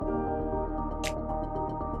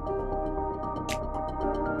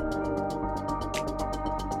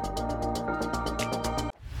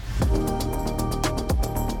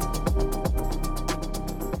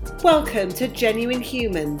Welcome to Genuine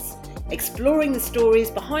Humans, exploring the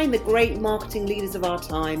stories behind the great marketing leaders of our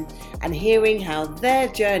time and hearing how their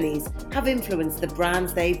journeys have influenced the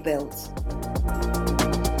brands they've built.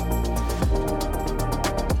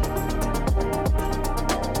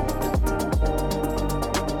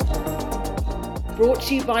 Brought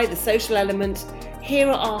to you by The Social Element, here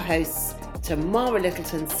are our hosts, Tamara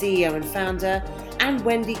Littleton, CEO and founder, and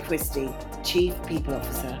Wendy Christie, Chief People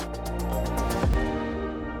Officer.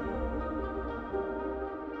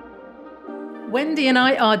 Wendy and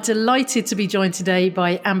I are delighted to be joined today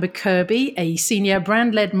by Amber Kirby, a senior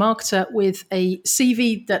brand-led marketer with a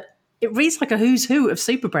CV that it reads like a who's who of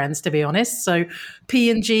super brands, to be honest. So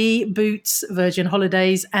P&G, Boots, Virgin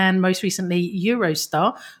Holidays, and most recently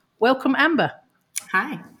Eurostar. Welcome, Amber.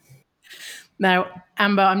 Hi. Now,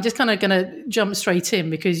 Amber, I'm just kind of going to jump straight in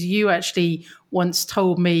because you actually once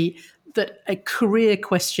told me that a career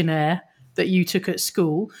questionnaire that you took at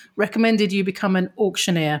school recommended you become an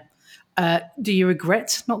auctioneer. Do you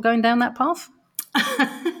regret not going down that path?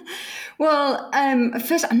 Well,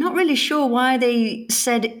 first, I'm not really sure why they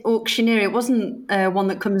said auctioneer. It wasn't one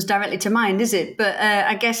that comes directly to mind, is it? But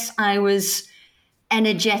I guess I was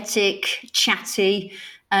energetic, chatty,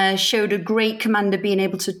 showed a great command of being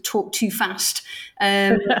able to talk too fast.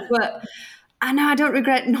 But I know I don't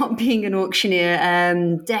regret not being an auctioneer.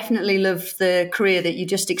 Definitely love the career that you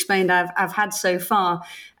just explained I've had so far.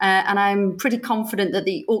 And I'm pretty confident that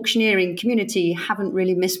the auctioneering community haven't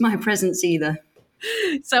really missed my presence either.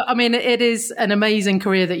 So, I mean, it is an amazing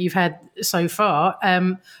career that you've had so far.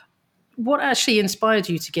 What actually inspired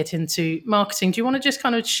you to get into marketing? Do you want to just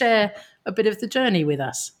kind of share a bit of the journey with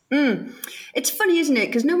us? It's funny, isn't it?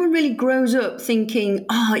 Because no one really grows up thinking,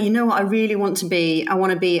 you know what I really want to be? I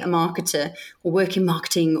want to be a marketer or work in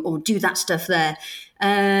marketing or do that stuff there.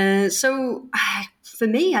 So for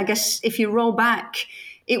me, I guess if you roll back,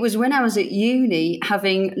 it was when I was at uni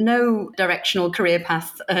having no directional career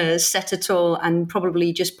path set at all and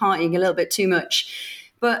probably just partying a little bit too much.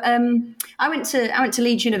 But I went to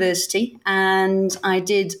Leeds University and I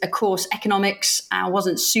did a course, economics. I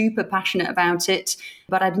wasn't super passionate about it,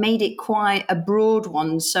 but I'd made it quite a broad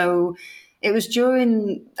one. So it was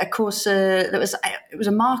during a course it was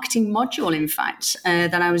a marketing module, in fact,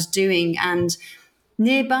 that I was doing. And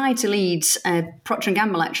nearby to Leeds, Procter &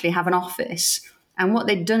 Gamble actually have an office. And what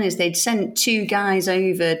they'd done is they'd sent two guys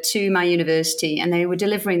over to my university and they were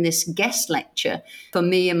delivering this guest lecture for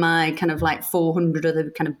me and my kind of like 400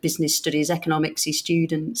 other kind of business studies, economicsy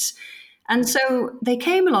students. And so they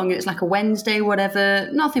came along, it was like a Wednesday, whatever,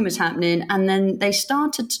 nothing was happening. And then they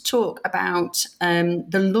started to talk about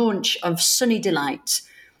the launch of Sunny Delight.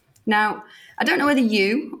 Now, I don't know whether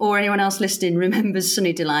you or anyone else listening remembers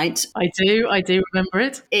Sunny Delight. I do remember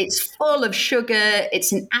it. It's full of sugar.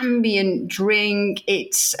 It's an ambient drink.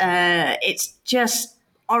 It's just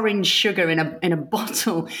orange sugar in a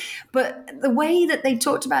bottle. But the way that they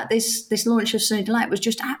talked about this launch of Sunny Delight was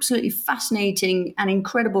just absolutely fascinating and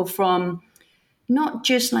incredible from not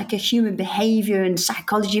just like a human behavior and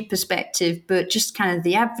psychology perspective, but just kind of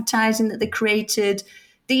the advertising that they created.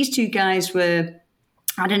 These two guys were,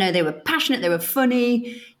 I don't know, they were passionate, they were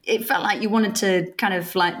funny. It felt like you wanted to kind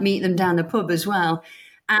of like meet them down the pub as well.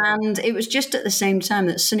 And it was just at the same time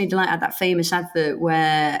that Sunny Delight had that famous advert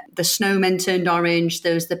where the snowmen turned orange.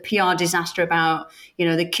 There was the PR disaster about,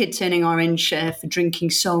 the kid turning orange for drinking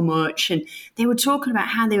so much. And they were talking about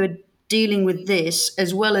how they were dealing with this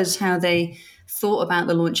as well as how they thought about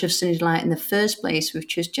the launch of Sunny Delight in the first place,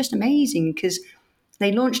 which was just amazing because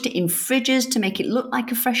they launched it in fridges to make it look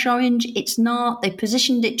like a fresh orange. It's not. They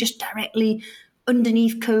positioned it just directly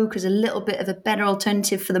underneath Coke as a little bit of a better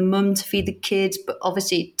alternative for the mum to feed the kids, but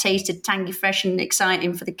obviously it tasted tangy, fresh and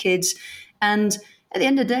exciting for the kids. And at the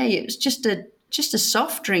end of the day, it was just a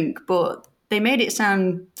soft drink, but they made it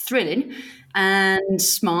sound thrilling and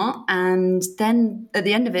smart. And then at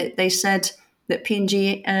the end of it, they said that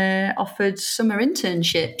P&G offered summer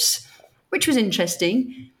internships, which was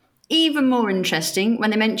interesting. Even more interesting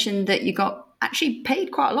when they mentioned that you got actually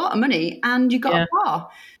paid quite a lot of money and you got a bar.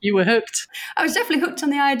 You were hooked. I was definitely hooked on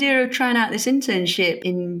the idea of trying out this internship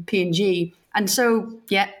in P&G. And so,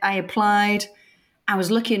 I applied. I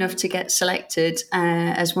was lucky enough to get selected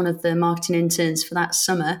as one of the marketing interns for that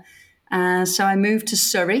summer. So I moved to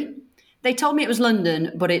Surrey. They told me it was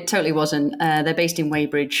London, but it totally wasn't. They're based in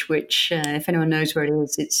Weybridge, which, if anyone knows where it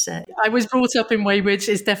is, it's... I was brought up in Weybridge.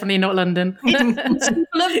 It's definitely not London. It's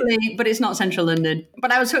lovely, but it's not central London.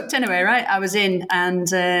 But I was hooked anyway, right? I was in and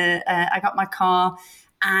I got my car.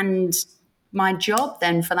 And my job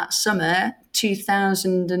then for that summer,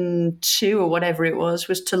 2002 or whatever it was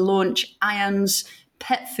to launch Ion's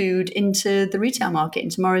pet food into the retail market,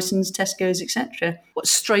 into Morrison's, Tesco's, etc. What,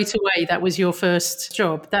 straight away, that was your first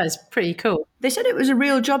job? That is pretty cool. They said it was a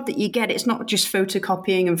real job that you get. It's not just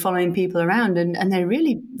photocopying and following people around. And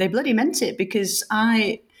they bloody meant it, because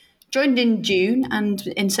I joined in June and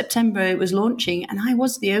in September it was launching, and I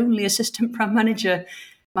was the only assistant brand manager.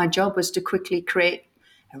 My job was to quickly create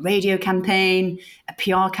a radio campaign, a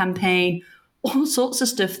PR campaign, all sorts of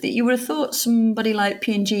stuff that you would have thought somebody like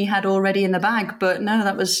P&G had already in the bag. But no,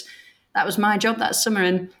 that was my job that summer.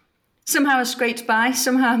 And somehow I scraped by.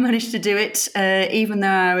 Somehow I managed to do it, even though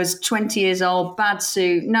I was 20 years old, bad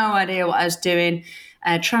suit, no idea what I was doing,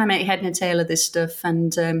 trying to make head and tail of this stuff.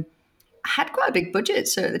 And I had quite a big budget.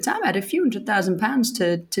 So at the time I had a few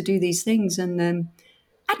 £100,000 to do these things. And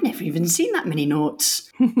I'd never even seen that many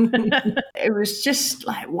noughts. It was just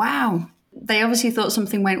like, wow. They obviously thought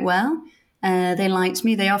something went well. They liked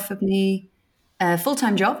me. They offered me a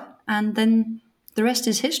full-time job. And then the rest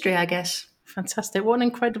is history, I guess. Fantastic. What an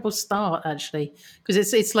incredible start, actually.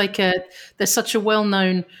 Because it's like they're such a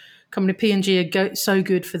well-known company. P&G are so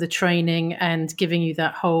good for the training and giving you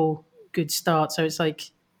that whole good start. So it's like,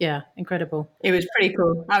 yeah, incredible. It was pretty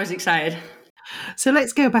cool. I was excited. So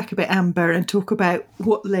let's go back a bit, Amber, and talk about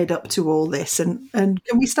what led up to all this. And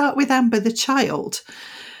can we start with Amber, the child?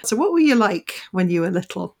 So what were you like when you were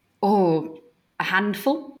little? Oh, a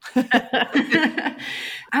handful. I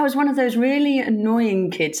was one of those really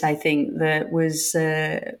annoying kids, I think, that was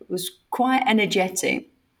quite energetic,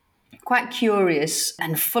 quite curious,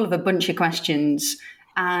 and full of a bunch of questions.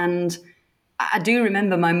 And I do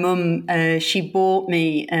remember my mum, she bought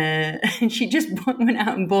me, she just went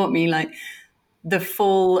out and bought me like the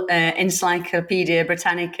full Encyclopedia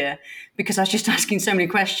Britannica, because I was just asking so many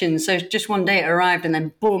questions. So just one day it arrived, and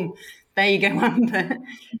then boom, there you go, Amber.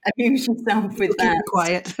 Amuse yourself with that. Keep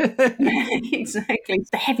quiet. Exactly. It's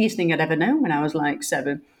the heaviest thing I'd ever known when I was like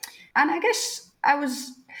 7. And I guess I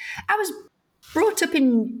was brought up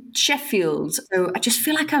in Sheffield, so I just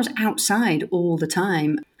feel like I was outside all the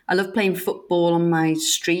time. I love playing football on my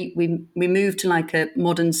street. We moved to like a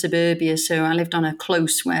modern suburbia, so I lived on a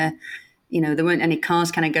close where, there weren't any cars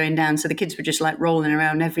kind of going down, so the kids were just like rolling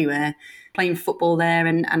around everywhere, playing football there,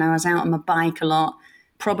 and I was out on my bike a lot.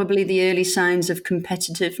 Probably the early signs of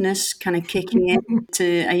competitiveness kind of kicking in.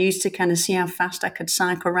 I used to kind of see how fast I could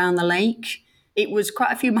cycle around the lake. It was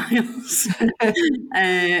quite a few miles,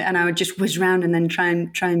 and I would just whiz around and then try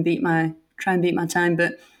and beat my time.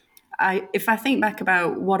 But if I think back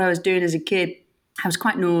about what I was doing as a kid, I was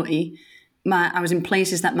quite naughty. I was in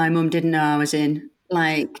places that my mum didn't know I was in,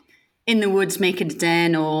 like in the woods making a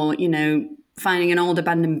den, or finding an old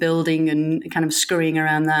abandoned building and kind of scurrying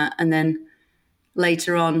around that, and then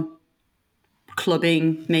later on,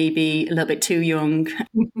 clubbing, maybe a little bit too young.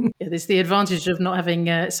 Yeah, there's the advantage of not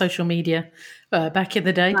having social media back in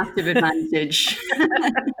the day. Massive advantage.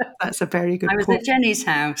 That's a very good I was point. at Jenny's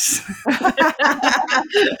house.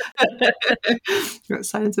 That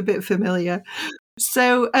sounds a bit familiar.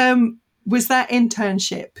 So was that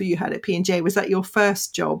internship you had at P&G, was that your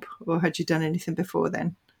first job, or had you done anything before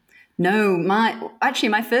then? No,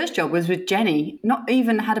 my first job was with Jenny. Not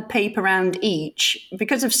even had a paper round each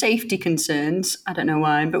because of safety concerns. I don't know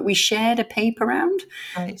why, but we shared a paper round,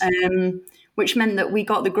 Right. Which meant that we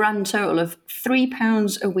got the grand total of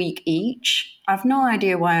 £3 a week each. I've no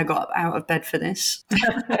idea why I got out of bed for this.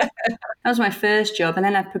 That was my first job, and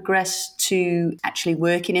then I progressed to actually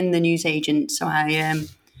working in the newsagent. So I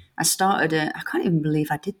started I can't even believe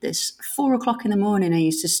I did this. 4:00 in the morning I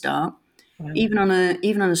used to start. Wow. Even on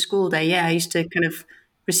a school day, yeah, I used to kind of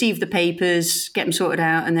receive the papers, get them sorted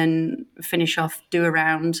out, and then finish off, do a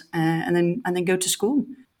round, and then go to school.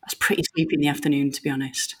 I was pretty sleepy in the afternoon, to be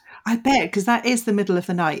honest. I bet, because that is the middle of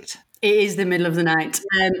the night. It is the middle of the night,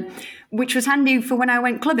 which was handy for when I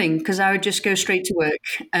went clubbing, because I would just go straight to work.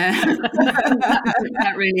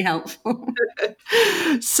 That really helpful.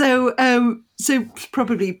 So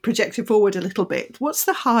probably project it forward a little bit. What's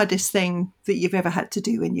the hardest thing that you've ever had to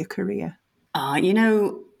do in your career?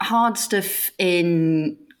 Hard stuff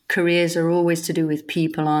in careers are always to do with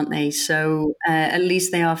people, aren't they? So at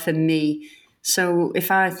least they are for me. So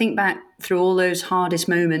if I think back through all those hardest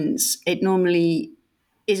moments, it normally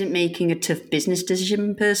isn't making a tough business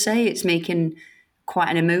decision per se. It's making quite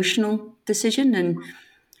an emotional decision,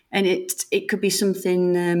 and it could be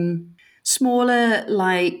something smaller,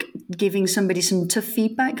 like giving somebody some tough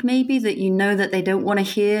feedback, maybe that that they don't want to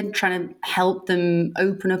hear, and trying to help them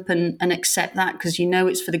open up and accept that, because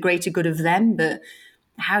it's for the greater good of them. But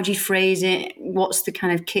how do you phrase it? What's the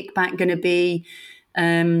kind of kickback going to be?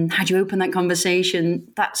 How do you open that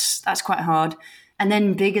conversation? That's quite hard. And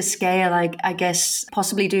then bigger scale, I guess,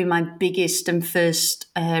 possibly doing my biggest and first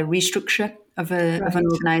restructure of an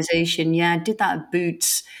organisation. Yeah, I did that at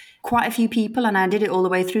Boots. Quite a few people, and I did it all the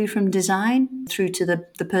way through from design through to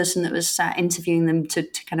the person that was sat interviewing them to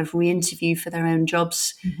kind of re-interview for their own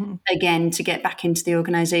jobs again to get back into the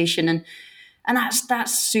organisation. And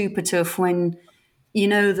that's super tough when you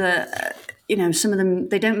know that some of them,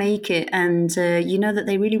 they don't make it, and you know that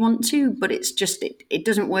they really want to, but it's just it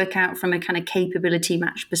doesn't work out from a kind of capability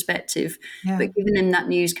match perspective. Yeah. But giving them that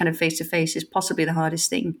news kind of face to face is possibly the hardest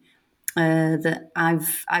thing that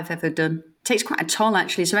I've ever done. It takes quite a toll,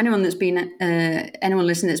 actually. So anyone listening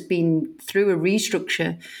that's been through a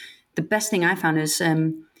restructure, the best thing I found is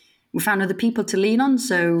we found other people to lean on.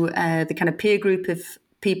 So the kind of peer group of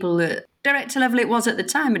people at director level it was at the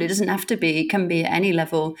time, but it doesn't have to be. It can be at any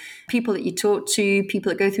level. People that you talk to,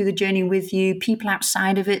 people that go through the journey with you, people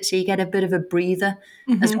outside of it, so you get a bit of a breather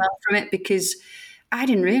as well from it, because I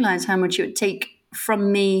didn't realise how much it would take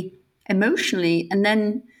from me emotionally, and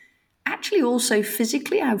then actually also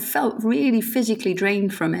physically. I felt really physically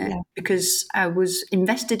drained from it because I was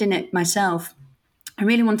invested in it myself. I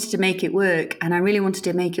really wanted to make it work, and I really wanted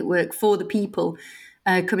to make it work for the people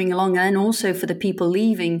coming along and also for the people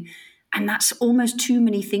leaving. And that's almost too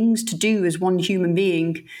many things to do as one human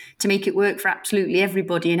being to make it work for absolutely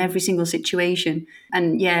everybody in every single situation.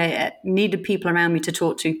 And needed people around me to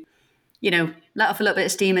talk to, let off a little bit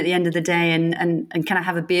of steam at the end of the day and kind of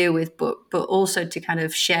have a beer with, but also to kind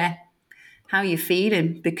of share how you're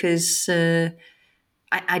feeling, because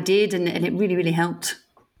I did, and it really, really helped.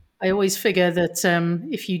 I always figure that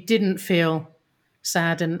if you didn't feel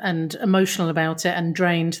sad and emotional about it and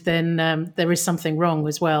drained, then there is something wrong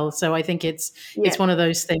as well. So I think it's one of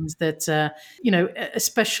those things that,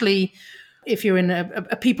 especially if you're in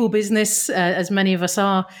a people business, as many of us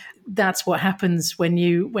are, that's what happens when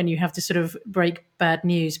you have to sort of break bad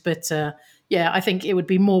news. But I think it would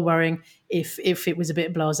be more worrying if it was a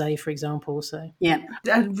bit blasé, for example. So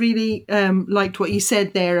I really liked what you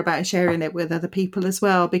said there about sharing it with other people as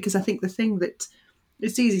well, because I think the thing that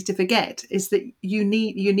it's easy to forget is that you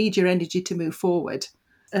need your energy to move forward,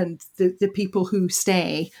 and the people who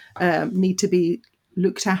stay need to be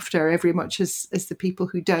looked after every much as the people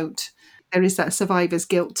who don't. There is that survivor's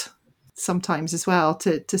guilt sometimes as well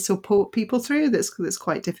to support people through that's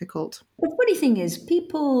quite difficult. The funny thing is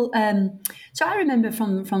people, so I remember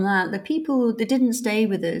from that, the people that didn't stay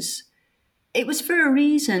with us, it was for a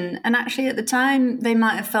reason. And actually at the time they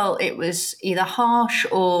might have felt it was either harsh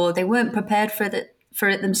or they weren't prepared for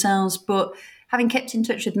it themselves. But having kept in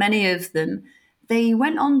touch with many of them, they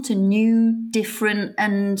went on to new, different,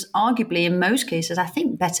 and arguably in most cases, I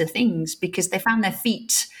think, better things, because they found their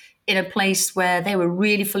feet in a place where they were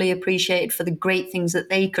really fully appreciated for the great things that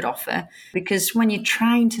they could offer. Because when you're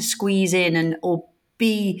trying to squeeze in or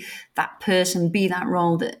be that person, be that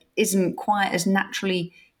role that isn't quite as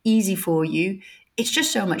naturally easy for you, it's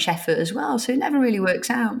just so much effort as well. So it never really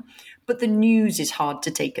works out. But the news is hard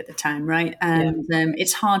to take at the time, right? And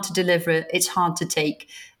it's hard to deliver it. It's hard to take.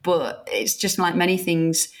 But it's just like many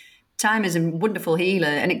things. Time is a wonderful healer,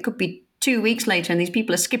 and it could be 2 weeks later and these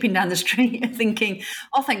people are skipping down the street thinking,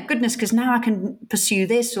 oh, thank goodness, because now I can pursue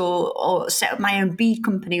this or set up my own bead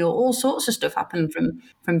company, or all sorts of stuff happen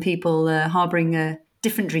from people harbouring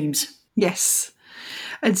different dreams. Yes.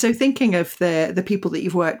 And so thinking of the people that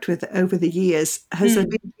you've worked with over the years, has there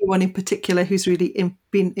been one in particular who's really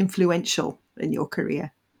been influential in your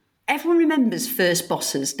career? Everyone remembers first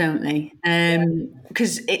bosses, don't they?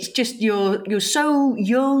 Because it's just you're so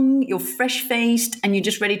young, you're fresh-faced, and you're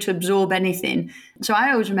just ready to absorb anything. So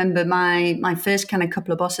I always remember my first kind of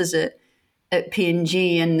couple of bosses at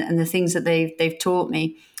P&G and the things that they've taught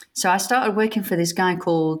me. So I started working for this guy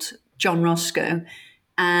called John Roscoe,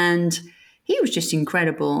 and he was just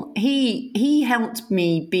incredible. He helped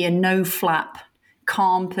me be a no-flap,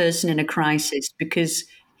 calm person in a crisis, because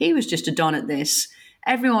he was just a don at this.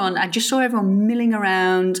 I just saw everyone milling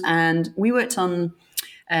around, and we worked on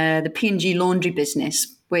the P&G laundry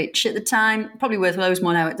business, which at the time, probably worth loads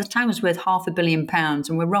more now, at the time was worth £500 million,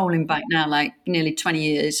 and we're rolling back now like nearly 20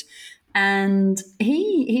 years. And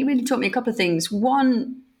he really taught me a couple of things.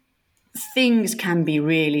 One, things can be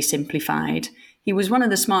really simplified. He was one of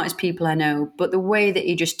the smartest people I know, but the way that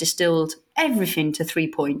he just distilled everything to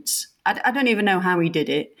 3 points, I don't even know how he did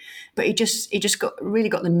it, but he just really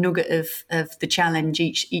got the nugget of the challenge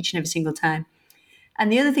each and every single time.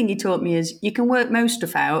 And the other thing he taught me is you can work most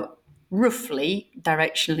stuff out roughly,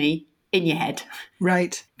 directionally, in your head.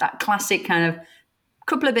 Right. That classic kind of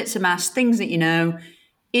couple of bits of maths, things that you know.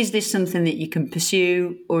 Is this something that you can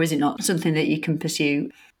pursue, or is it not something that you can pursue?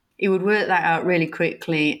 he would work that out really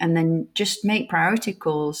quickly and then just make priority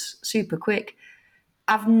calls super quick.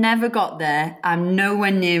 I've never got there. I'm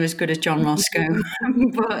nowhere near as good as John Roscoe,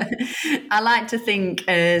 but I like to think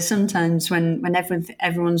sometimes when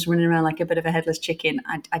everyone's running around like a bit of a headless chicken,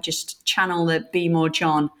 I just channel the be more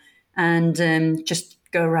John and just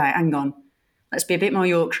go, right, hang on. Let's be a bit more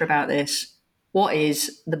Yorkshire about this. What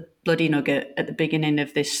is the bloody nugget at the beginning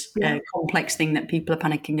of this complex thing that people are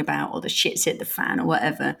panicking about, or the shit's hit the fan or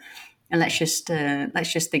whatever? And let's just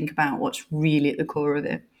think about what's really at the core of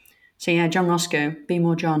it. So yeah, John Roscoe, be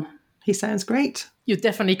more John. He sounds great. You're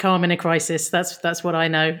definitely calm in a crisis. That's what I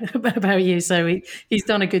know about you. So he's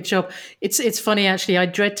done a good job. It's funny, actually. I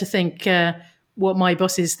dread to think what my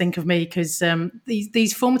bosses think of me, because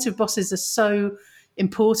these formative bosses are so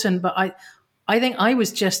important. But I think I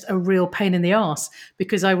was just a real pain in the arse,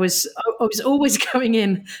 because I was always going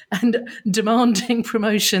in and demanding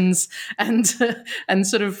promotions and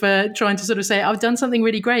sort of trying to sort of say, I've done something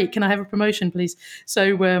really great. Can I have a promotion, please?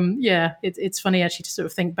 So it's funny actually to sort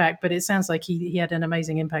of think back, but it sounds like he had an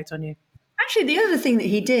amazing impact on you. Actually, the other thing that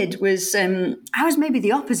he did was, I was maybe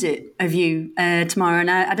the opposite of you, Tamara, and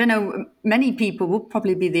I don't know, many people will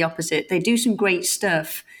probably be the opposite. They do some great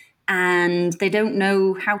stuff and they don't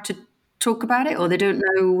know how to talk about it, or they don't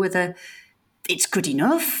know whether it's good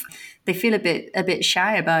enough. They feel a bit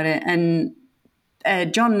shy about it. And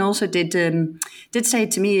John also did say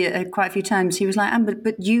to me quite a few times, he was like,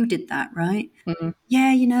 but you did that, right? Mm-hmm.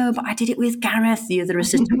 Yeah, but I did it with Gareth, the other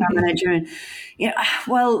assistant manager. And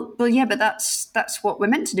well, yeah, but that's what we're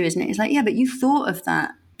meant to do, isn't it? It's like, yeah, but you thought of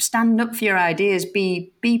that. Stand up for your ideas,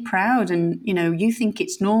 be proud, and you think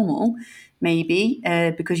it's normal, maybe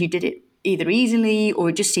because you did it either easily or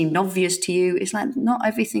it just seemed obvious to you. It's like, not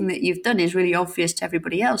everything that you've done is really obvious to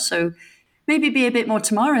everybody else. So maybe be a bit more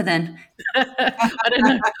Tamara then. I don't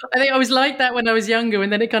know. I think I was like that when I was younger,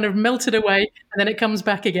 and then it kind of melted away and then it comes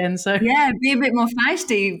back again. So yeah, be a bit more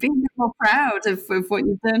feisty, be a bit more proud of what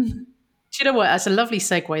you've done. Do you know what? That's a lovely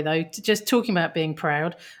segue, though, to just talking about being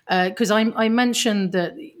proud, because I mentioned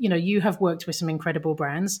that, you have worked with some incredible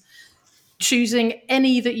brands. Choosing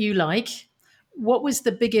any that you like, what was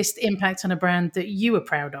the biggest impact on a brand that you were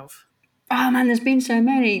proud of? Oh, man, there's been so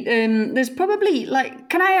many. There's probably,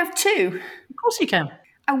 can I have two? Of course you can.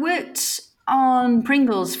 I worked on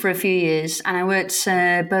Pringles for a few years, and I worked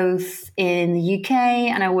both in the UK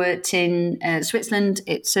and I worked in Switzerland.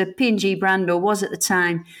 It's a P&G brand, or was at the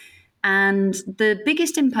time. And the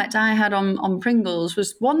biggest impact I had on Pringles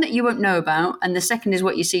was one that you won't know about, and the second is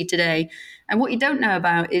what you see today. And what you don't know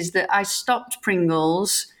about is that I stopped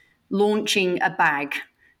Pringles launching a bag.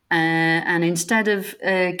 And instead of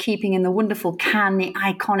keeping in the wonderful can, the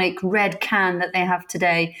iconic red can that they have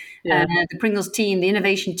today, the Pringles team, the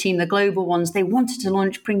innovation team, the global ones, they wanted to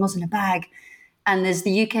launch Pringles in a bag. And as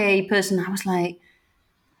the UK person, I was like,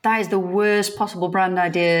 that is the worst possible brand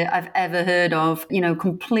idea I've ever heard of,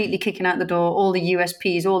 completely kicking out the door, all the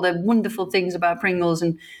USPs, all the wonderful things about Pringles,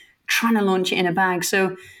 and trying to launch it in a bag.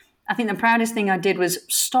 So I think the proudest thing I did was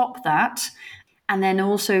stop that. And then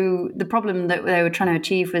also the problem that they were trying to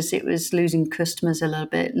achieve was it was losing customers a little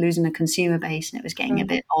bit, losing a consumer base, and it was getting a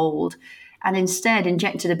bit old. And instead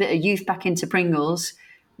injected a bit of youth back into Pringles,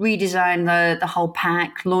 redesigned the whole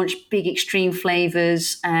pack, launched big extreme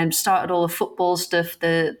flavors, started all the football stuff,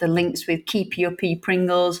 the links with Keepy Uppy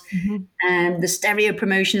Pringles, and the stereo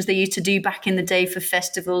promotions they used to do back in the day for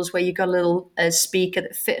festivals, where you got a little speaker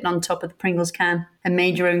that fitted on top of the Pringles can and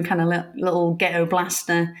made your own kind of little ghetto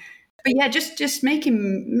blaster. But yeah, just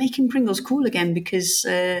making Pringles cool again, because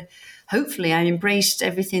hopefully I embraced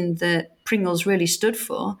everything that Pringles really stood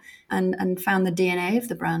for and found the DNA of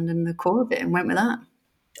the brand and the core of it and went with that.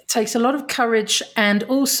 It takes a lot of courage, and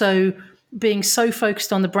also being so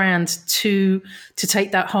focused on the brand to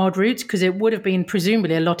take that hard route, because it would have been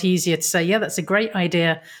presumably a lot easier to say, yeah, that's a great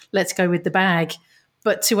idea, let's go with the bag.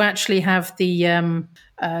 But to actually have the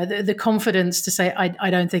confidence to say, I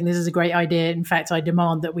don't think this is a great idea. In fact, I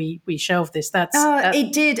demand that we shelve this.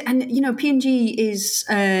 It did. And, P&G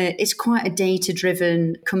is quite a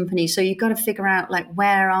data-driven company. So you've got to figure out,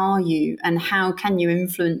 where are you and how can you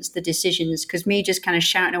influence the decisions? Because me just kind of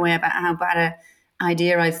shouting away about how bad a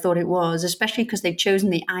idea I thought it was, especially because they've chosen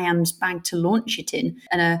the IAMS bag to launch it in,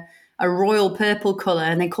 and a royal purple colour,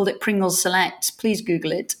 and they called it Pringles Select. Please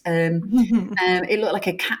Google it. It looked like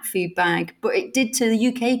a cat food bag, but it did to the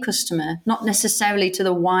UK customer, not necessarily to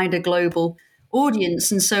the wider global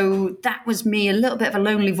audience. And so that was me, a little bit of a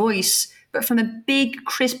lonely voice, but from a big,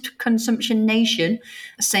 crisp consumption nation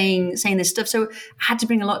saying this stuff. So I had to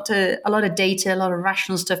bring a lot of data, a lot of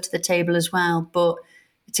rational stuff to the table as well. But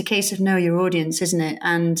it's a case of know your audience, isn't it?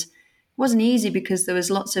 And wasn't easy because there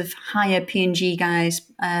was lots of higher P&G guys,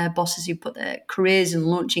 bosses who put their careers and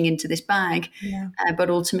launching into this bag. Yeah. But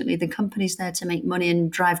ultimately, the company's there to make money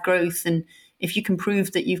and drive growth. And if you can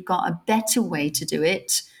prove that you've got a better way to do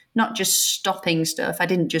it, not just stopping stuff. I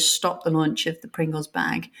didn't just stop the launch of the Pringles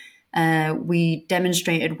bag. We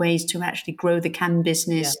demonstrated ways to actually grow the can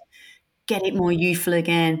business, get it more youthful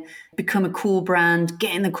again, become a cool brand,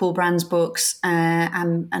 get in the cool brands books,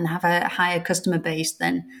 and have a higher customer base,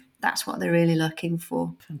 then that's what they're really looking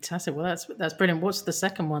for. Fantastic. Well, that's brilliant. What's the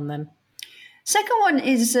second one then? Second one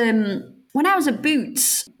is when I was at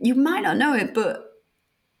Boots, you might not know it, but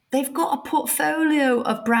they've got a portfolio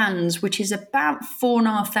of brands, which is about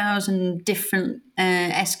 4,500 different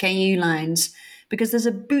SKU lines, because there's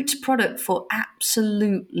a Boots product for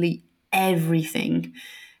absolutely everything.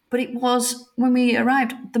 But it was, when we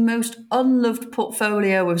arrived, the most unloved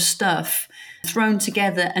portfolio of stuff thrown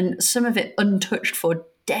together, and some of it untouched for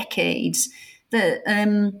decades. That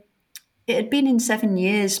it had been in 7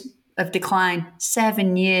 years of decline,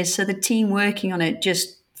 7 years. So the team working on it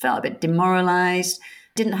just felt a bit demoralized,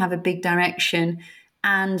 didn't have a big direction.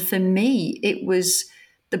 And for me, it was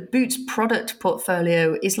the Boots product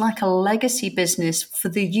portfolio is like a legacy business for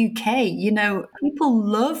the UK. You know, people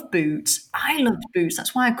love Boots. I loved Boots.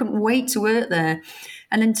 That's why I couldn't wait to work there.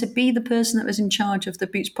 And then to be the person that was in charge of the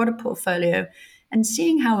Boots product portfolio and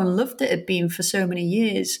seeing how unloved it had been for so many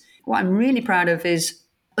years, what I'm really proud of is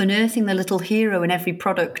unearthing the little hero in every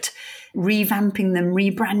product, revamping them,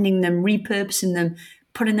 rebranding them, repurposing them,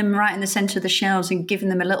 putting them right in the center of the shelves and giving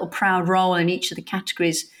them a little proud role in each of the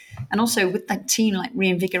categories. And also with that team, like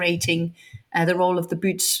reinvigorating the role of the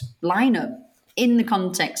Boots lineup in the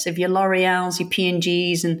context of your L'Oreals, your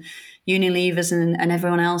P&Gs and Unilevers and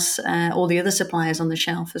everyone else, all the other suppliers on the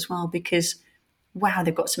shelf as well, because wow,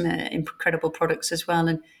 they've got some incredible products as well.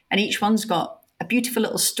 And each one's got a beautiful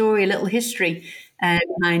little story, a little history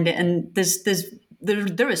behind it. And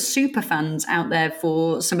there are super fans out there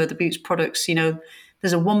for some of the Boots products. You know,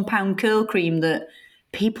 there's a £1 curl cream that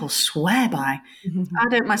people swear by. Mm-hmm. I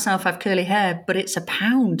don't myself have curly hair, but it's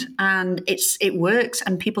 £1 and it works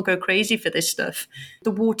and people go crazy for this stuff.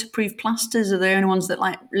 The waterproof plasters are the only ones that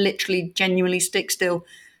like literally genuinely stick still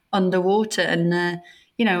underwater. And,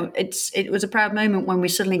 you know, it was a proud moment when we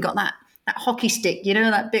suddenly got that hockey stick, you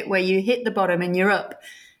know, that bit where you hit the bottom and you're up.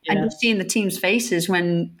 Yeah. And you're seeing the team's faces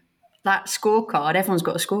when that scorecard, everyone's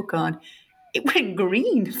got a scorecard, it went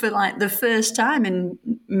green for like the first time in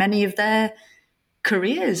many of their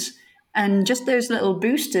careers. And just those little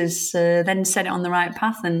boosters then set it on the right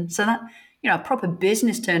path. And so that, you know, a proper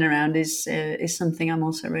business turnaround is something I'm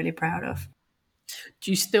also really proud of.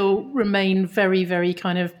 Do you still remain very, very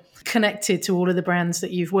kind of connected to all of the brands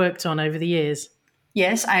that you've worked on over the years?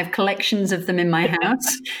 Yes, I have collections of them in my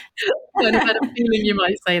house. I had a feeling you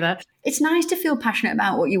might say that. It's nice to feel passionate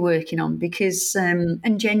about what you're working on because,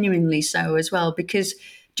 and genuinely so as well, because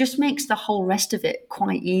just makes the whole rest of it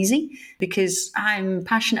quite easy. Because I'm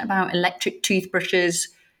passionate about electric toothbrushes.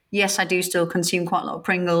 Yes, I do still consume quite a lot of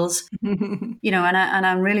Pringles, you know, and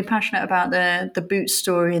I'm really passionate about the Boots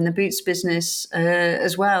story and the Boots business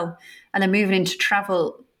as well. And then moving into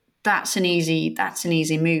travel, that's an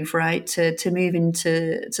easy move, right? To move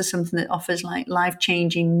into something that offers like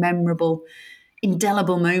life-changing, memorable,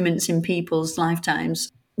 indelible moments in people's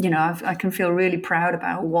lifetimes. You know, I can feel really proud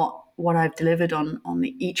about what I've delivered on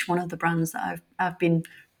each one of the brands that I've been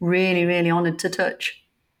really, really honoured to touch.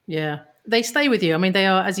 Yeah. They stay with you. I mean, they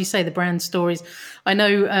are, as you say, the brand stories. I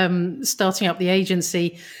know starting up the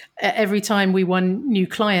agency, every time we won new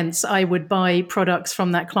clients, I would buy products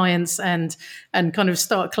from that clients and kind of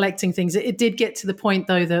start collecting things. It did get to the point,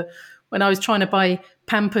 though, that when I was trying to buy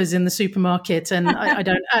Pampers in the supermarket and I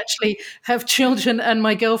don't actually have children, and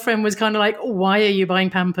my girlfriend was kind of like, why are you buying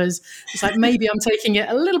Pampers? It's like, maybe I'm taking it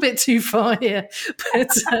a little bit too far here.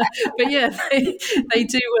 But yeah, they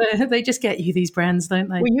do. They just get you, these brands, don't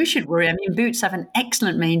they? Well, you should worry. I mean, Boots have an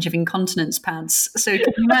excellent range of incontinence pads. So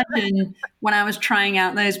can you imagine when I was trying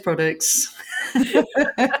out those products?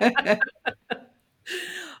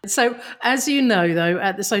 So, as you know, though,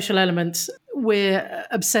 at The Social Element, we're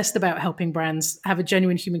obsessed about helping brands have a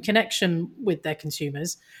genuine human connection with their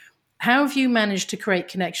consumers. How have you managed to create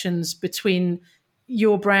connections between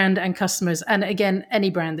your brand and customers, and again, any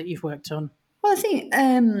brand that you've worked on? Well, I think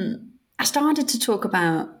I started to talk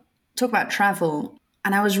about travel,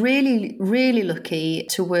 and I was really, really lucky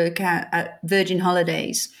to work at Virgin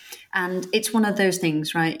Holidays. And it's one of those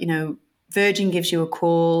things, right? You know, Virgin gives you a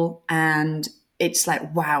call and it's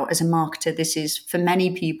like, wow, as a marketer, this is, for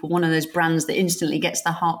many people, one of those brands that instantly gets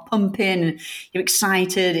the heart pumping and you're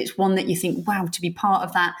excited. It's one that you think, wow, to be part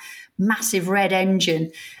of that massive red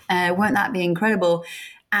engine. Won't that be incredible?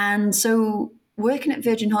 And so working at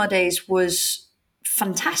Virgin Holidays was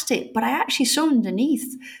fantastic, but I actually saw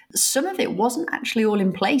underneath some of it wasn't actually all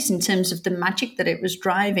in place in terms of the magic that it was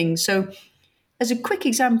driving. So as a quick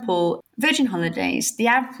example, Virgin Holidays, the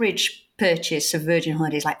average purchase of Virgin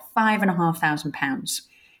Holidays is like £5,500.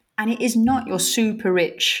 And it is not your super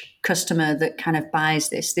rich customer that kind of buys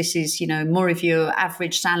this. This is, more of your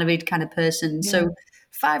average salaried kind of person. Yeah. So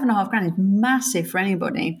 £5,500 is massive for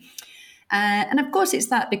anybody. And of course, it's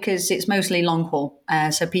that because it's mostly long haul.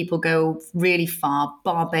 So people go really far,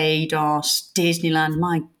 Barbados, Disneyland.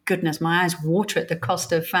 My goodness, my eyes water at the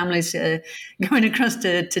cost of families going across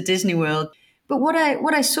to Disney World. But what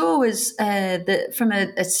I saw was that from a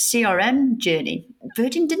CRM journey,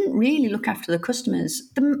 Virgin didn't really look after the customers.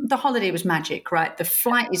 The holiday was magic, right? The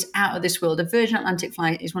flight is out of this world. The Virgin Atlantic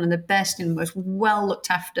flight is one of the best and most well looked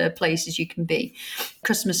after places you can be.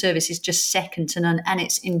 Customer service is just second to none, and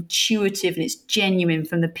it's intuitive and it's genuine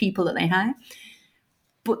from the people that they hire.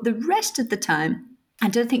 But the rest of the time, I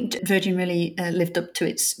don't think Virgin really lived up to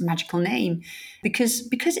its magical name because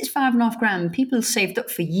it's £5,500. People saved up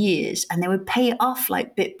for years and they would pay it off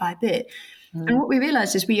like bit by bit. And what we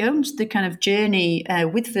realized is we owned the kind of journey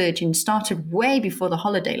with Virgin started way before the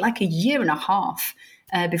holiday, like a year and a half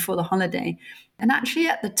before the holiday. And actually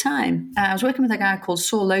at the time, I was working with a guy called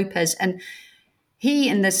Saul Lopez, and he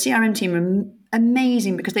and the CRM team were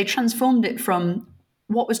amazing because they transformed it from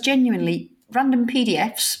what was genuinely random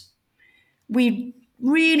PDFs. We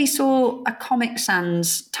really saw a Comic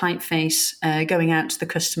Sans typeface going out to the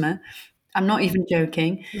customer. I'm not even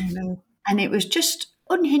joking. No. And it was just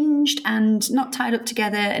unhinged and not tied up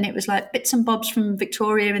together. And it was like bits and bobs from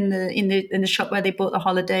Victoria in the shop where they bought the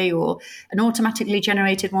holiday, or an automatically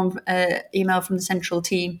generated one email from the central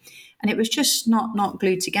team. And it was just not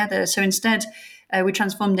glued together. So instead, we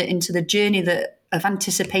transformed it into the journey of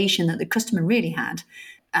anticipation that the customer really had.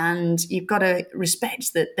 And you've got to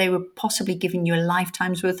respect that they were possibly giving you a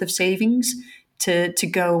lifetime's worth of savings to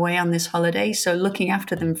go away on this holiday. So looking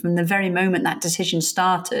after them from the very moment that decision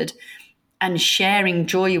started and sharing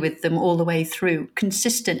joy with them all the way through,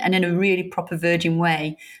 consistent and in a really proper Virgin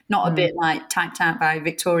way, not a bit like typed out by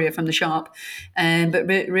Victoria from the shop, but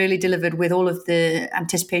really delivered with all of the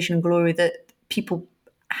anticipation and glory that people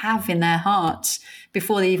have in their hearts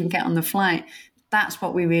before they even get on the flight. That's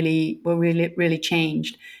what we really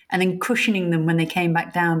changed. And then cushioning them when they came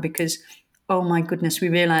back down because, oh my goodness, we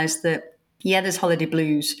realized that, there's holiday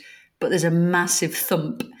blues, but there's a massive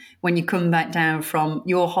thump when you come back down from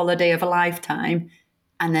your holiday of a lifetime.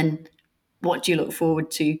 And then what do you look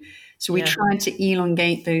forward to? So we tried to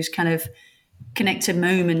elongate those kind of connected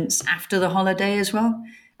moments after the holiday as well.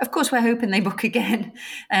 Of course, we're hoping they book again.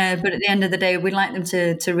 But at the end of the day, we'd like them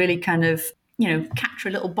to really kind of, capture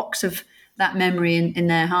a little box of that memory in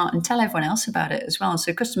their heart and tell everyone else about it as well.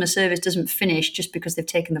 So customer service doesn't finish just because they've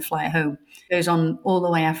taken the flight home. It goes on all the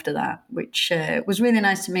way after that, which was really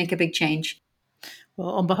nice to make a big change.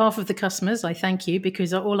 Well, on behalf of the customers, I thank you,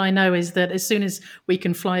 because all I know is that as soon as we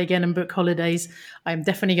can fly again and book holidays, I'm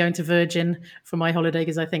definitely going to Virgin for my holiday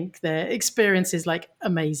because I think their experience is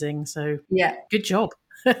amazing. So good job.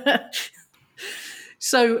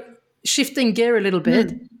 So shifting gear a little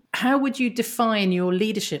bit, how would you define your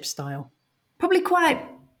leadership style? Probably quite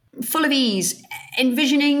full of ease,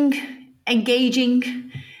 envisioning,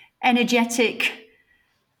 engaging, energetic,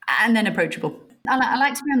 and then approachable. I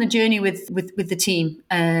like to be on the journey with the team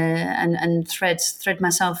and thread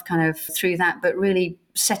myself kind of through that, but really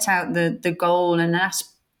set out the goal and an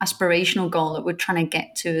aspirational goal that we're trying to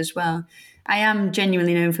get to as well. I am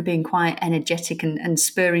genuinely known for being quite energetic and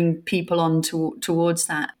spurring people on towards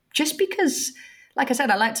that, just because, like I said,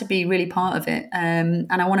 I like to be really part of it.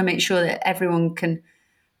 And I want to make sure that everyone can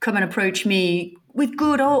come and approach me with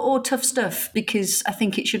good or tough stuff, because I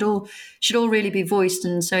think it should all really be voiced.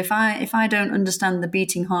 And so if I don't understand the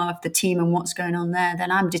beating heart of the team and what's going on there,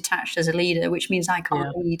 then I'm detached as a leader, which means I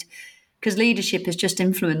can't lead, because leadership is just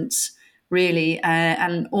influence, really.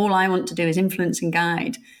 And all I want to do is influence and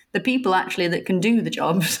guide the people actually that can do the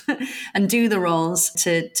jobs and do the roles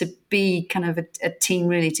to be kind of a team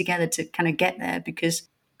really together to kind of get there, because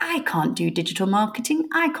I can't do digital marketing.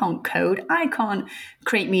 I can't code. I can't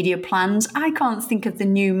create media plans. I can't think of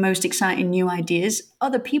the most exciting new ideas.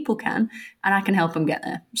 Other people can, and I can help them get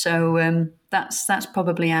there. So that's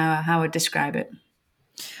probably how I describe it.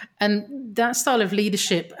 And that style of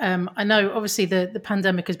leadership, I know obviously the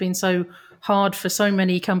pandemic has been so hard for so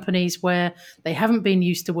many companies where they haven't been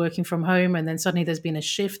used to working from home, and then suddenly there's been a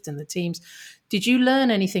shift in the teams. Did you learn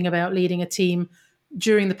anything about leading a team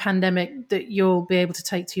during the pandemic that you'll be able to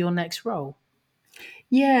take to your next role?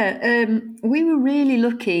 Yeah, we were really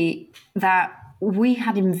lucky that we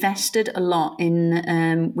had invested a lot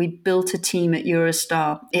in. We built a team at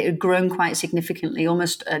Eurostar. It had grown quite significantly,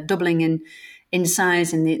 almost doubling in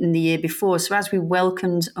size in the year before. So as we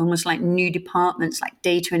welcomed almost like new departments, like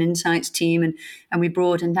data and insights team, and we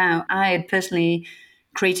broadened out, I had personally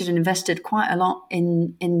created and invested quite a lot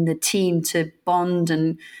in the team to bond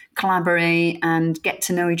and collaborate and get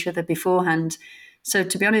to know each other beforehand. So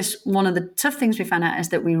to be honest, one of the tough things we found out is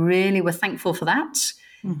that we really were thankful for that,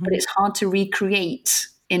 but it's hard to recreate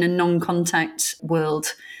in a non-contact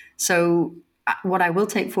world. So what I will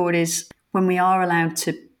take forward is when we are allowed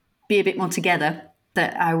to be a bit more together,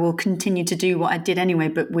 that I will continue to do what I did anyway,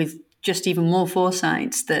 but with just even more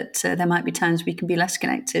foresight that there might be times we can be less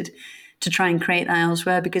connected, to try and create that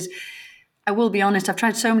elsewhere. Because I will be honest, I've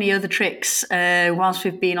tried so many other tricks whilst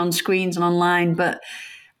we've been on screens and online, but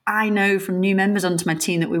I know from new members onto my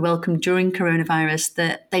team that we welcomed during coronavirus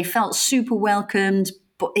that they felt super welcomed,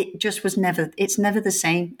 but it just was it's never the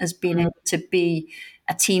same as being able to be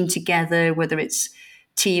a team together, whether it's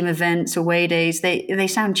team events, away days. They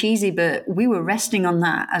sound cheesy, but we were resting on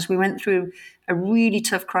that as we went through a really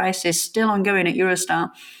tough crisis, still ongoing at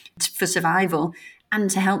Eurostar, for survival and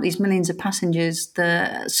to help these millions of passengers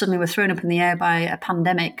that suddenly were thrown up in the air by a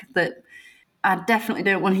pandemic that I definitely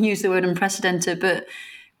don't want to use the word unprecedented, but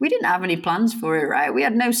we didn't have any plans for it, right? We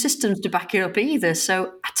had no systems to back it up either.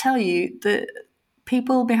 So I tell you, the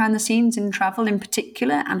people behind the scenes in travel in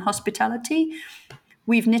particular and hospitality,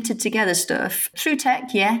 we've knitted together stuff through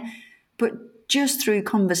tech, yeah, but just through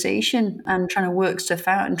conversation and trying to work stuff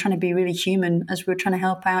out and trying to be really human as we're trying to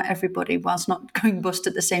help out everybody whilst not going bust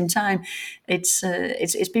at the same time. It's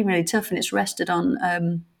been really tough, and it's rested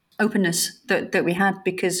on openness that we had,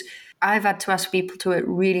 because I've had to ask people to work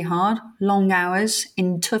really hard, long hours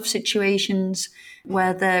in tough situations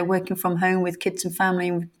where they're working from home with kids and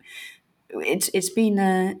family. It's been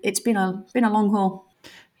a long haul.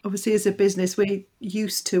 Obviously, as a business, we're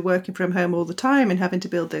used to working from home all the time and having to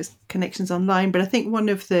build those connections online. But I think one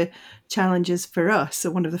of the challenges for us, or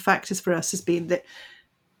one of the factors for us, has been that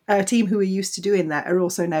our team who are used to doing that are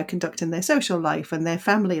also now conducting their social life and their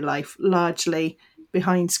family life largely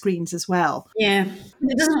behind screens as well. Yeah.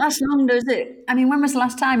 It doesn't last long, does it? I mean, when was the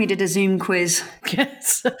last time you did a Zoom quiz?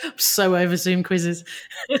 Yes, I'm so over Zoom quizzes.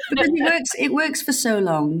 Because it works for so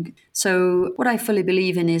long. So what I fully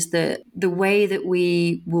believe in is that the way that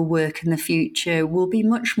we will work in the future will be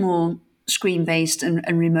much more screen-based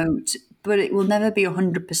and remote, but it will never be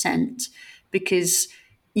 100%, because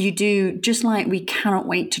you do, just like we cannot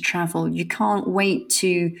wait to travel, you can't wait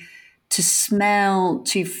to smell,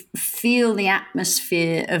 to feel the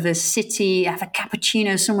atmosphere of a city, have a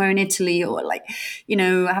cappuccino somewhere in Italy, or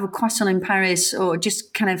have a croissant in Paris, or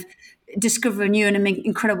just kind of discover a new and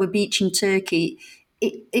incredible beach in Turkey.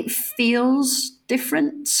 It feels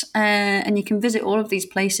different, and you can visit all of these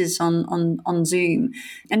places on Zoom.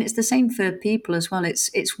 And it's the same for people as well.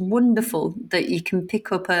 It's wonderful that you can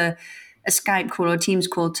pick up a Skype call or a Teams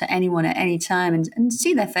call to anyone at any time and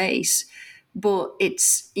see their face. But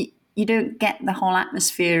you don't get the whole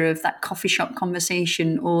atmosphere of that coffee shop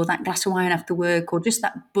conversation or that glass of wine after work, or just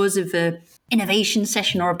that buzz of a innovation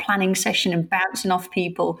session or a planning session and bouncing off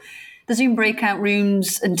people. The Zoom breakout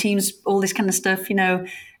rooms and Teams, all this kind of stuff,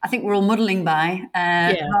 I think we're all muddling by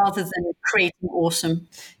rather than creating awesome.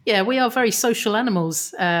 Yeah, we are very social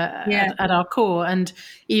animals at our core, and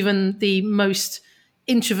even the most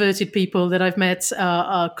introverted people that I've met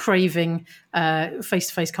are craving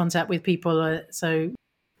face-to-face contact with people.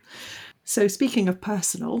 So speaking of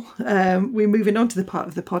personal, we're moving on to the part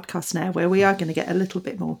of the podcast now where we are going to get a little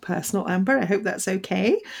bit more personal, Amber. I hope that's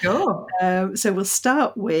okay. Sure. So we'll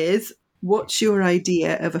start with, what's your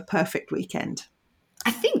idea of a perfect weekend?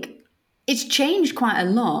 I think it's changed quite a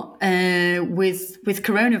lot with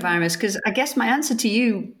coronavirus, because I guess my answer to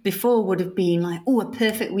you before would have been like, a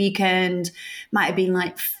perfect weekend might have been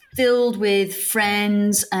like filled with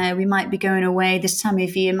friends. We might be going away this time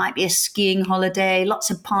of year, might be a skiing holiday,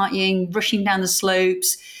 lots of partying, rushing down the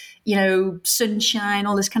slopes, sunshine,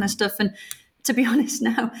 all this kind of stuff. And to be honest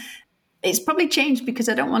now, it's probably changed because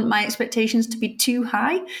I don't want my expectations to be too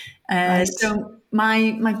high. Right. So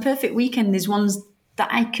my perfect weekend is ones that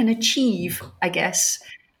I can achieve, I guess,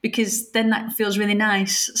 because then that feels really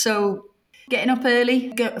nice. So getting up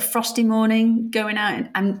early, a frosty morning, going out.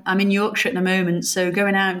 I'm in Yorkshire at the moment, so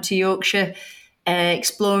going out to Yorkshire,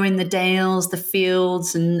 exploring the dales, the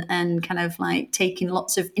fields, and kind of like taking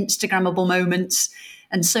lots of Instagrammable moments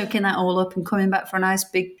and soaking that all up and coming back for a nice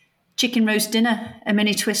big chicken roast dinner, a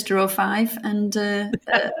mini twister or 5, and a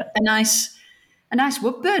nice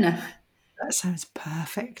wood burner. That sounds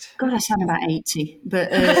perfect. God, I sound about 80,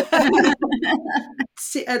 but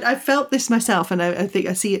See, and I felt this myself, and I think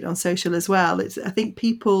I see it on social as well. I think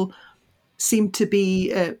people seem to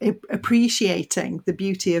be appreciating the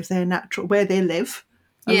beauty of their natural, where they live,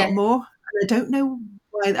 a Yeah. lot more. And I don't know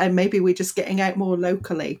why, and maybe we're just getting out more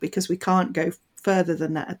locally because we can't go further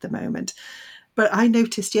than that at the moment. But I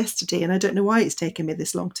noticed yesterday, and I don't know why it's taken me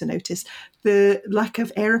this long to notice, the lack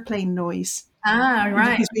of aeroplane noise.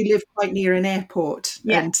 right. Because we live quite near an airport,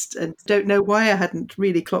 Yeah. and don't know why I hadn't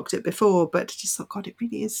really clocked it before, but just thought, God, it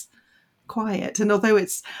really is quiet. And although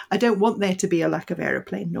I don't want there to be a lack of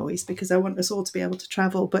aeroplane noise because I want us all to be able to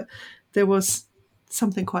travel, but there was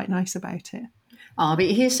something quite nice about it. Oh, but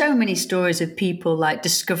you hear so many stories of people like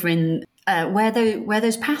discovering where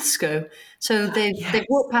those paths go. So they've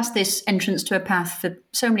walked past this entrance to a path for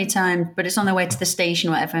so many times, but it's on their way to the station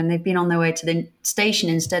or whatever, and they've been on their way to the station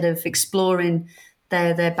instead of exploring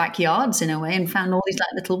their backyards in a way, and found all these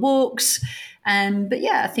like little walks. But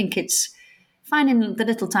yeah, I think it's finding the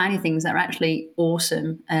little tiny things that are actually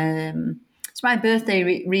awesome. It's my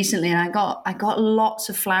birthday recently, and I got lots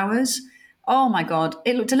of flowers. Oh my God,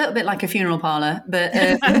 it looked a little bit like a funeral parlor, but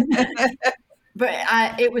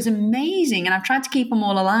it was amazing. And I've tried to keep them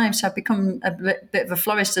all alive, so I've become a bit of a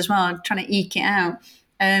florist as well. I'm trying to eke it out.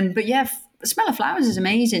 But yeah, the smell of flowers is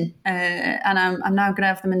amazing, and I'm now going to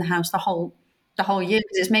have them in the house the whole year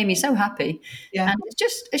because it's made me so happy. Yeah. And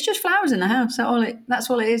it's just flowers in the house. That's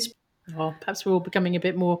all it is. Oh, perhaps we're all becoming a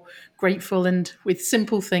bit more grateful and with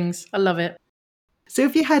simple things. I love it. So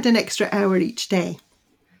if you had an extra hour each day,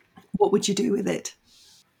 what would you do with it?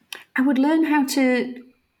 I would learn how to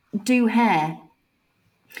do hair.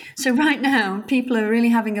 So right now, people are really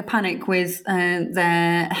having a panic with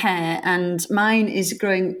their hair, and mine is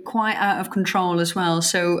growing quite out of control as well.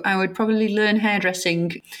 So I would probably learn hairdressing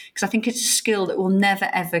because I think it's a skill that will never,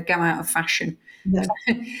 ever go out of fashion. No.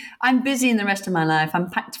 I'm busy in the rest of my life. I'm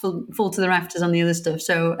packed full to the rafters on the other stuff.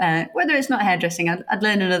 So whether it's not hairdressing, I'd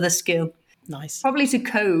learn another skill. Nice. Probably to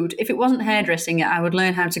code. If it wasn't hairdressing, I would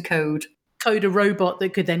learn how to code. Code a robot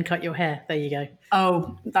that could then cut your hair. There you go.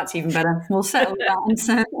 Oh, that's even better. We'll settle that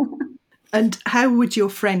answer. And how would your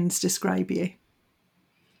friends describe you?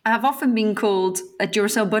 I've often been called a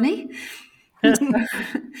Duracell bunny.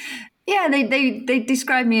 Yeah, they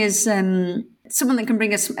describe me as someone that can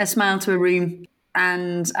bring a smile to a room,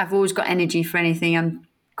 and I've always got energy for anything. I'm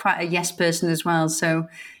quite a yes person as well. So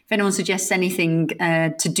if anyone suggests anything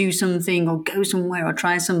to do something or go somewhere or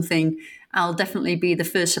try something, I'll definitely be the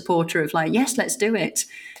first supporter of like, yes, let's do it.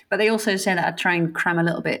 But they also say that I try and cram a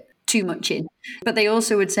little bit too much in. But they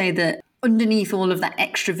also would say that underneath all of that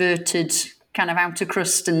extroverted kind of outer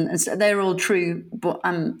crust, and so they're all true, but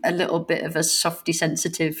I'm a little bit of a softy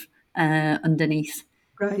sensitive underneath.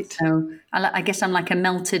 Right. So I guess I'm like a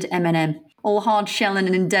melted M&M, all hard shell and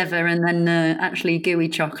an endeavour, and then actually gooey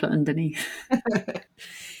chocolate underneath.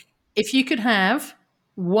 If you could have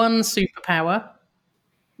one superpower,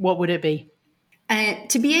 what would it be?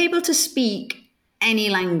 To be able to speak any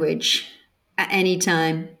language at any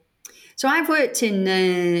time. So I've worked in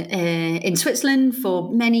Switzerland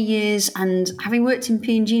for many years, and having worked in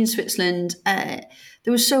P&G in Switzerland, there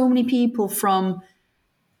were so many people from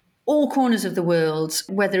all corners of the world,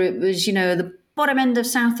 whether it was, the bottom end of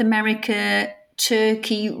South America,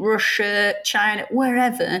 Turkey, Russia, China,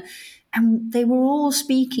 wherever, and they were all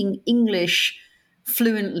speaking English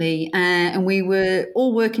fluently, and we were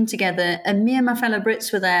all working together, and me and my fellow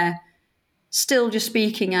Brits were there still just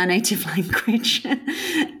speaking our native language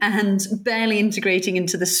and barely integrating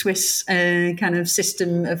into the Swiss kind of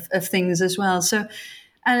system of things as well. So,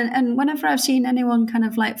 and whenever I've seen anyone kind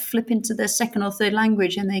of like flip into their second or third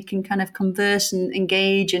language and they can kind of converse and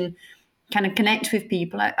engage and kind of connect with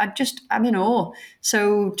people, I'm in awe.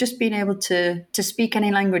 So just being able to speak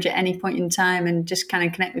any language at any point in time and just kind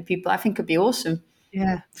of connect with people, I think would be awesome.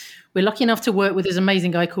 Yeah. We're lucky enough to work with this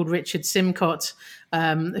amazing guy called Richard Simcott,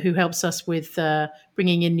 who helps us with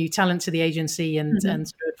bringing in new talent to the agency and sort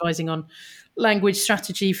of advising on language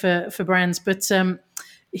strategy for brands. But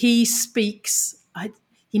he speaks,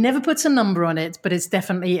 he never puts a number on it, but it's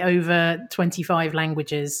definitely over 25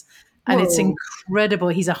 languages. And It's incredible.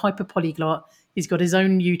 He's a hyper polyglot. He's got his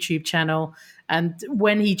own YouTube channel. And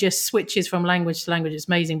when he just switches from language to language, it's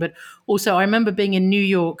amazing. But also, I remember being in New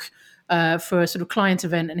York for a sort of client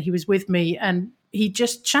event, and he was with me, and he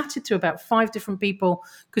just chatted to about 5 different people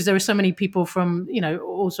because there were so many people from,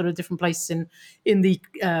 all sort of different places in the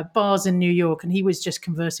bars in New York, and he was just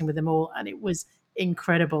conversing with them all, and it was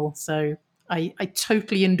incredible. So I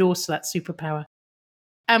totally endorse that superpower.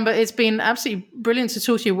 Amber, it's been absolutely brilliant to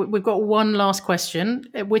talk to you. We've got one last question,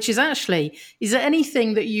 which is actually, is there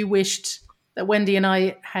anything that you wished that Wendy and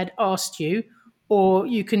I had asked you, or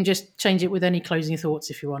you can just change it with any closing thoughts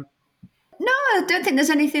if you want. No, I don't think there's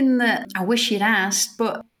anything that I wish you'd asked.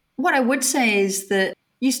 But what I would say is that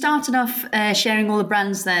you started off sharing all the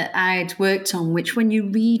brands that I'd worked on, which when you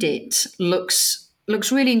read it looks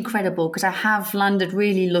really incredible, because I have landed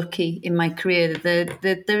really lucky in my career.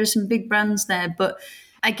 There are some big brands there, but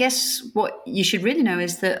I guess what you should really know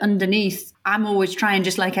is that underneath, I'm always trying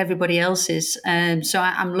just like everybody else is. So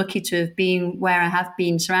I'm lucky to have been where I have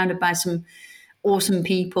been, surrounded by some awesome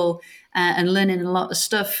people and learning a lot of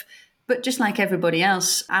stuff. But just like everybody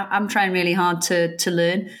else, I'm trying really hard to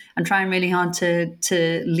learn. I'm trying really hard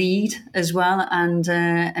to lead as well and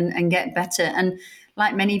get better. And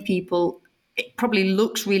like many people, it probably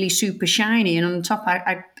looks really super shiny. And on top,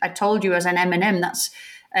 I told you as an M&M, that's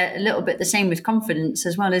a little bit the same with confidence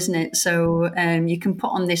as well, isn't it? So you can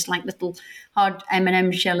put on this like little hard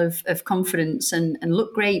M&M shell of confidence and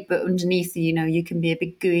look great, but underneath, you can be a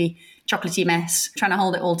big gooey chocolatey mess trying to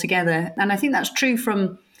hold it all together. And I think that's true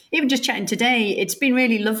from even just chatting today. It's been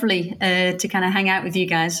really lovely to kind of hang out with you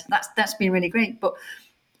guys. That's been really great. But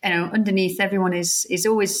underneath, everyone is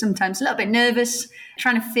always sometimes a little bit nervous,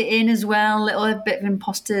 trying to fit in as well, a little bit of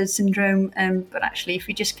imposter syndrome. But actually, if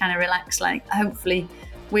you just kind of relax, like hopefully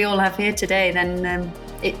we all have here today, then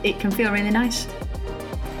it can feel really nice.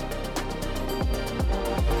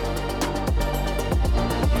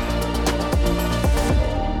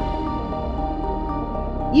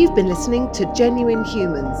 You've been listening to Genuine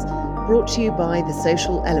Humans, brought to you by The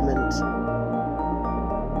Social Element.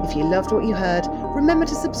 If you loved what you heard, remember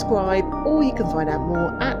to subscribe, or you can find out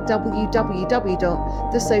more at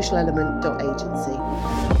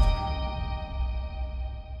www.thesocialelement.agency.